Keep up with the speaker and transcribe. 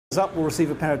Up will receive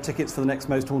a pair of tickets for the next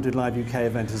Most Haunted Live UK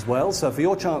event as well. So for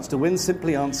your chance to win,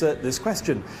 simply answer this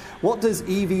question. What does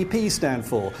EVP stand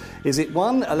for? Is it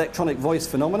 1, electronic voice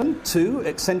phenomenon, 2,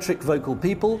 eccentric vocal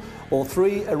people, or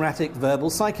 3, erratic verbal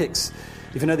psychics?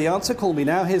 If you know the answer, call me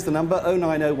now. Here's the number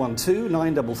 09012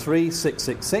 933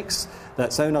 666.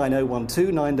 That's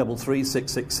 09012 933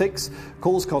 666.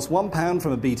 Calls cost £1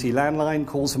 from a BT landline.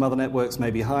 Calls from other networks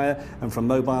may be higher, and from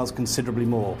mobiles considerably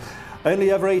more.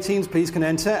 Only over 18s, please, can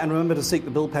enter, and remember to seek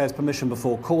the bill payer's permission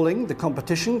before calling. The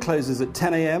competition closes at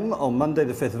 10 a.m. on Monday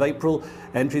the 5th of April.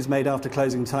 Entries made after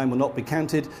closing time will not be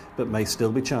counted, but may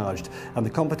still be charged. And the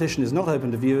competition is not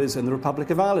open to viewers in the Republic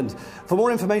of Ireland. For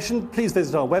more information, please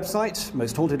visit our website,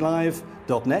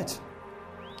 mosthauntedlive.net.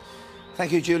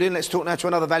 Thank you, Julian. Let's talk now to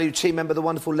another valued team member, the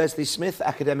wonderful Leslie Smith,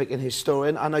 academic and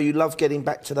historian. I know you love getting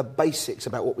back to the basics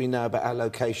about what we know about our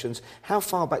locations. How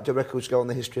far back do records go on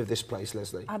the history of this place,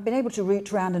 Leslie? I've been able to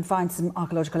root around and find some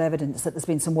archaeological evidence that there's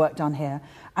been some work done here.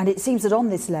 And it seems that on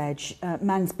this ledge,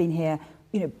 man's been here,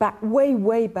 you know, back,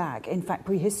 way back, in fact,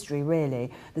 prehistory, really.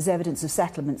 There's evidence of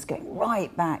settlements going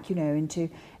right back, you know, into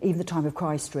even the time of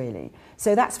Christ, really.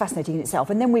 So that's fascinating in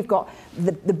itself. And then we've got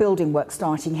the building work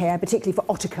starting here, particularly for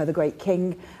Ottokar, the great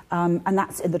king, and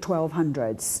that's in the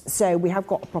 1200s. So we have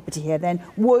got a property here, then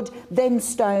wood, then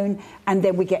stone, and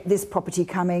then we get this property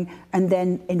coming, and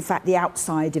then, in fact, the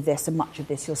outside of this, and much of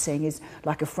this you're seeing, is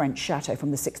like a French chateau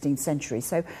from the 16th century.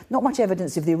 So not much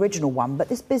evidence of the original one, but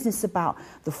this business about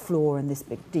the floor and this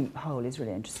big deep hole is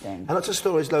really interesting. And lots of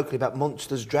stories locally about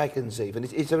monsters, dragons even.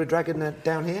 Is there a dragon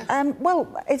down here?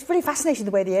 Well, it's really fascinating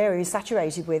the way the area is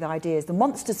saturated with ideas. The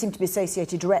monsters seem to be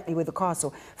associated directly with the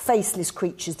castle. Faceless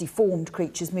creatures, deformed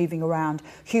creatures moving around,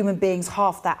 human beings,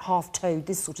 half that, half toad,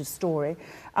 this sort of story.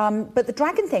 But the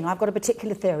dragon thing I've got a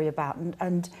particular theory about,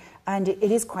 and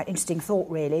it is quite interesting thought,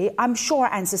 really. I'm sure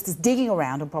our ancestors digging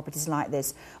around on properties like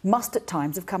this must at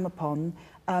times have come upon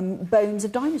bones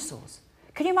of dinosaurs.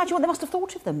 Can you imagine what they must have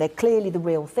thought of them? They're clearly the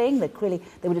real thing. They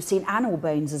would have seen animal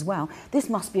bones as well. This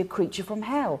must be a creature from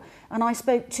hell. And I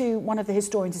spoke to one of the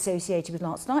historians associated with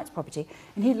last night's property,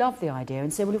 and he loved the idea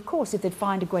and said, well, of course, if they'd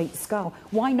find a great skull,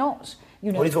 why not?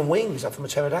 You know, or even wings up from a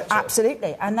pterodactyl.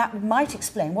 Absolutely, and that might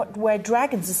explain where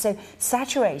dragons are so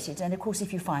saturated. And of course,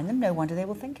 if you find them, no wonder they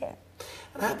will think it.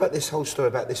 And how about this whole story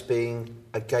about this being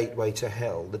a gateway to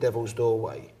hell, the devil's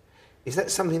doorway? Is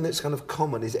that something that's kind of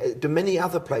common? Do many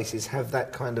other places have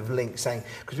that kind of link, saying...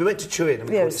 Because we went to Turin and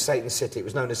we called it Satan City. It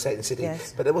was known as Satan City.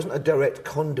 Yes. But there wasn't a direct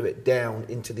conduit down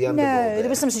into the underworld. No, there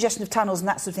was some suggestion of tunnels and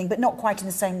that sort of thing, but not quite in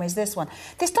the same way as this one.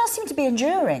 This does seem to be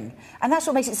enduring, and that's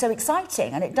what makes it so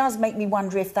exciting. And it does make me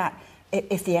wonder if the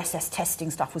SS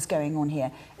testing stuff was going on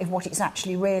here, if what it's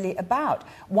actually really about.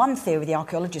 One theory the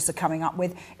archaeologists are coming up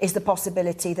with is the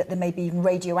possibility that there may be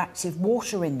radioactive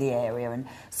water in the area and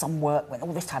some work with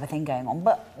all this type of thing going on.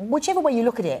 But whichever way you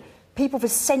look at it, people for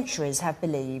centuries have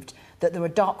believed that there are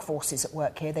dark forces at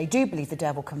work here. They do believe the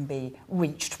devil can be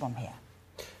reached from here.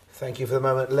 Thank you for the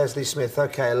moment, Leslie Smith.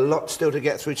 OK, a lot still to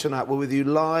get through tonight. We're with you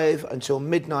live until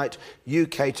midnight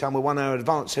UK time. We're 1 hour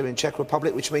advance here in Czech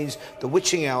Republic, which means the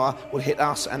witching hour will hit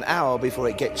us an hour before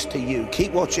it gets to you.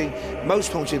 Keep watching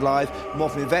Most Haunted Live. More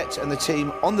from Yvette and the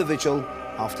team on the vigil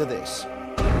after this.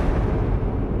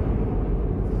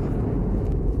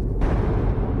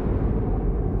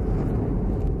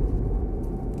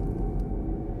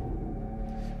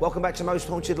 Welcome back to Most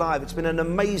Haunted Live. It's been an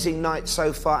amazing night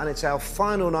so far, and it's our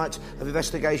final night of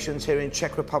investigations here in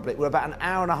Czech Republic. We're about an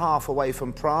hour and a half away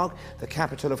from Prague, the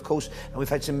capital, of course, and we've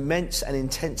had some immense and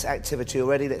intense activity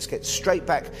already. Let's get straight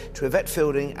back to Yvette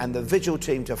Fielding and the Vigil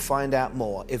team to find out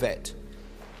more. Yvette.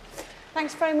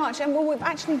 Thanks very much. And well, we've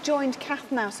actually joined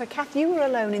Kath now. So, Kath, you were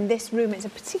alone in this room. It's a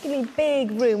particularly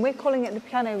big room. We're calling it the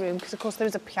piano room because, of course, there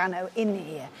is a piano in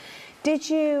here. Did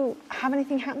you have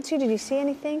anything happen to you? Did you see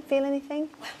anything, feel anything?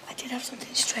 Well, I did have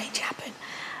something strange happen.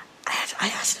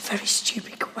 I asked a very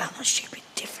stupid, well, not stupid,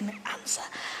 different answer.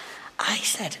 I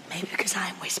said, maybe because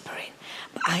I'm whispering,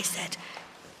 but I said,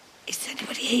 is there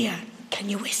anybody here? Can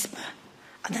you whisper?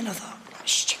 And then I thought, a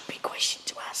stupid question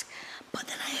to ask. But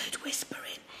then I heard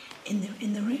whispering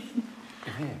in the room.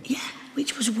 Mm-hmm. Yeah,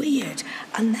 which was weird.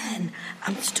 And then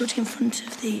I'm stood in front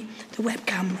of the web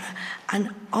camera,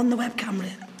 and on the web camera,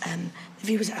 the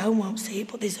viewers at home won't see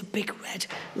it, but there's a big red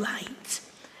light.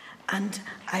 And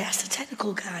I asked the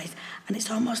technical guys, and it's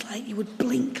almost like you would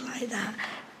blink like that,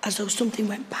 as though something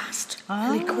went past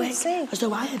really quick, as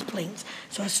though I had blinked.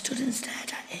 So I stood and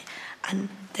stared at it, and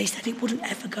they said it wouldn't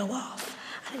ever go off.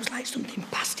 And it was like something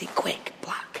passed it quick,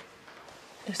 black.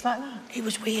 Just like that? It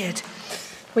was weird.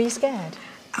 Were you scared?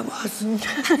 I was.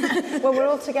 Well, we're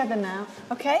all together now.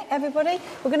 OK, everybody,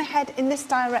 we're going to head in this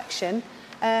direction.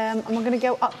 and we're going to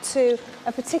go up to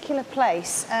a particular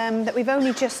place that we've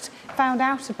only just found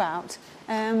out about.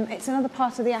 It's another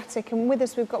part of the attic, and with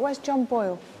us we've got, where's John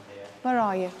Boyle? Where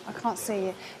are you? I can't see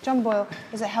you. John Boyle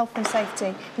is at Health and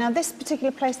Safety. Now, this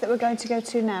particular place that we're going to go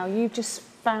to now, you've just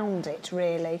found it,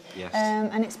 really. Yes.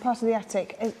 And it's part of the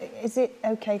attic. Is it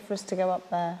okay for us to go up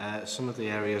there? Some of the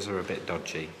areas are a bit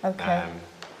dodgy. Okay.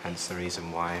 Hence the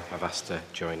reason why I've asked to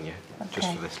join you,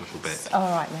 just for this little bit. All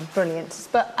right then, brilliant.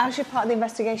 But as you're part of the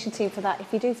investigation team for that,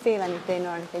 if you do feel anything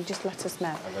or anything, just let us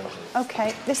know.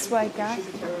 Okay, this way, guys.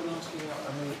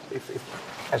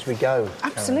 As we go.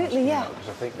 Absolutely, yeah. Because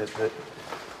I think that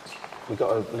we've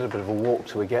got a little bit of a walk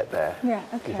till we get there. Yeah,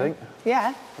 okay. Do you think?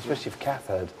 Yeah. Especially if Kath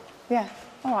heard. Yeah.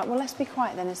 All right, well, let's be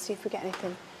quiet then and see if we get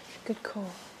anything. Good call.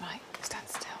 Right, stand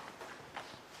still.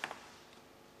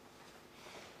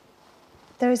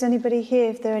 If there is anybody here,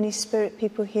 if there are any spirit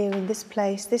people here in this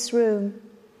place, this room,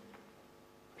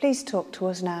 please talk to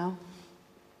us now.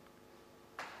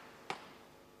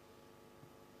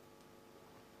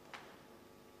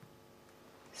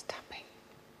 It's tapping.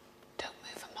 Don't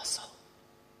move a muscle.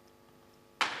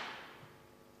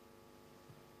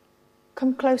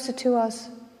 Come closer to us.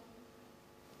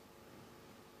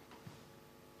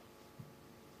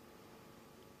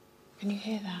 Can you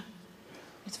hear that?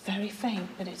 It's very faint,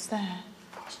 but it's there.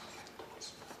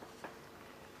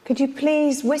 Could you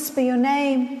please whisper your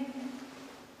name?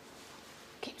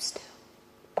 Keep still.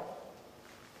 What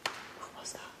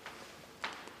was that?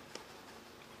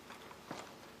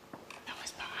 That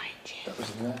was behind you. That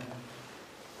was in there.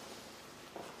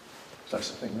 That's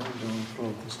something moved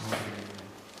on the floor.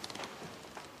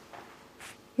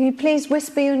 Can you please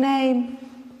whisper your name?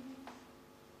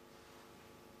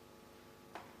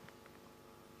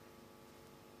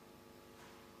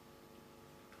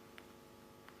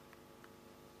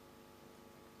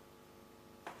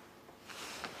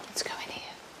 Let's go in here.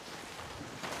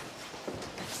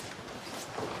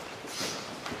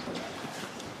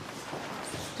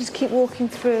 Just keep walking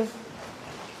through.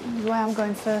 This is why I'm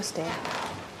going first here.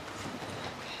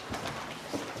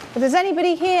 If there's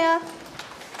anybody here,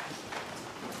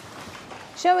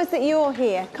 show us that you're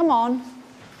here. Come on.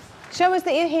 Show us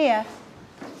that you're here.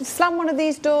 Slam one of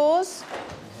these doors.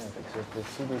 Yeah, because the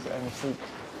CD's antique.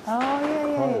 Oh,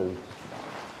 yeah. Clothes.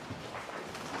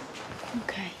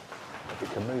 Okay. If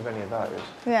it can move any of those.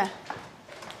 Yeah.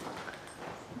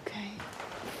 Okay.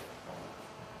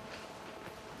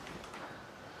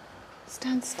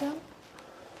 Stand still.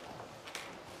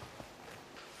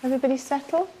 Everybody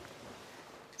settle.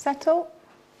 Settle.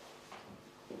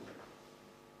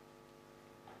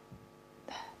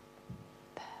 There.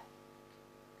 There.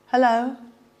 Hello.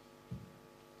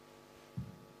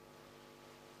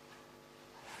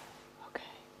 Okay.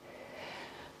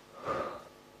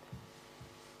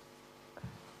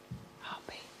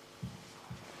 Heartbeat.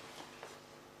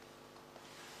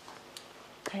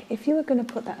 Okay, if you were going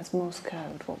to put that as Morse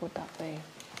code, what would that be?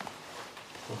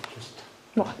 Well, just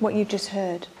What you just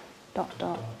heard? Dot,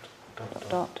 dot, dot, dot,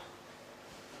 dot.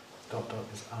 Dot, dot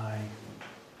is I.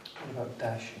 What about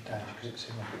dash, dash? Because it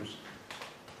seemed like it was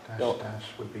dash, Dot. dash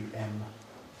would be M.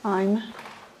 I'm.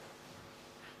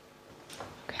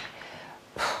 Okay.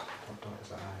 Dot, dot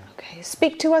is I. Okay,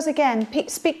 speak to us again.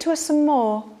 Speak to us some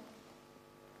more.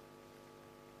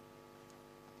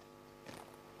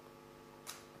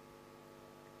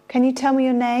 Can you tell me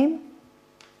your name?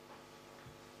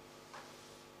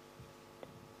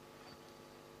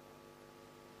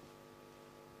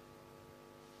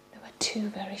 There were two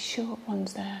very short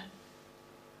ones there.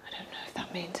 I don't know if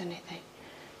that means anything.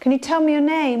 Can you tell me your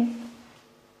name?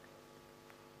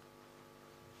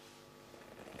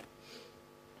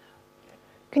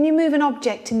 Can you move an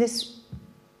object in this?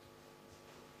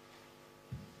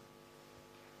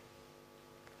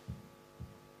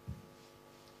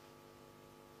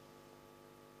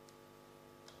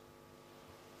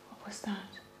 What was that?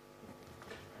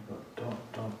 We've got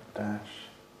dot, dot, dash,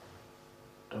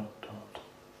 dot, dot,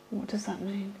 What does that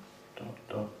mean? dot,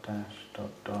 dot, dash, dot,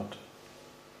 dot.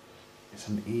 It's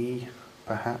an E,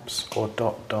 perhaps, or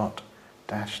dot, dot,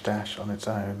 dash, dash on its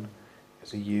own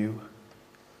is a U.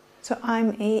 So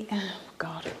I'm E. Oh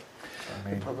God. I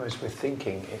mean, the problem is we're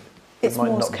thinking It's it might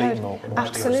Morse not code. be more.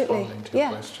 Absolutely. Responding to your Yeah.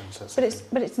 questions, that's But the it's thing.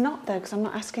 but it's not though because I'm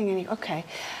not asking any. Okay.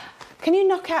 Can you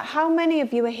knock out how many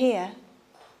of you are here?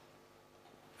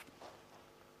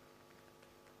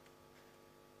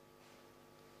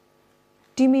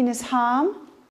 Do you mean as harm?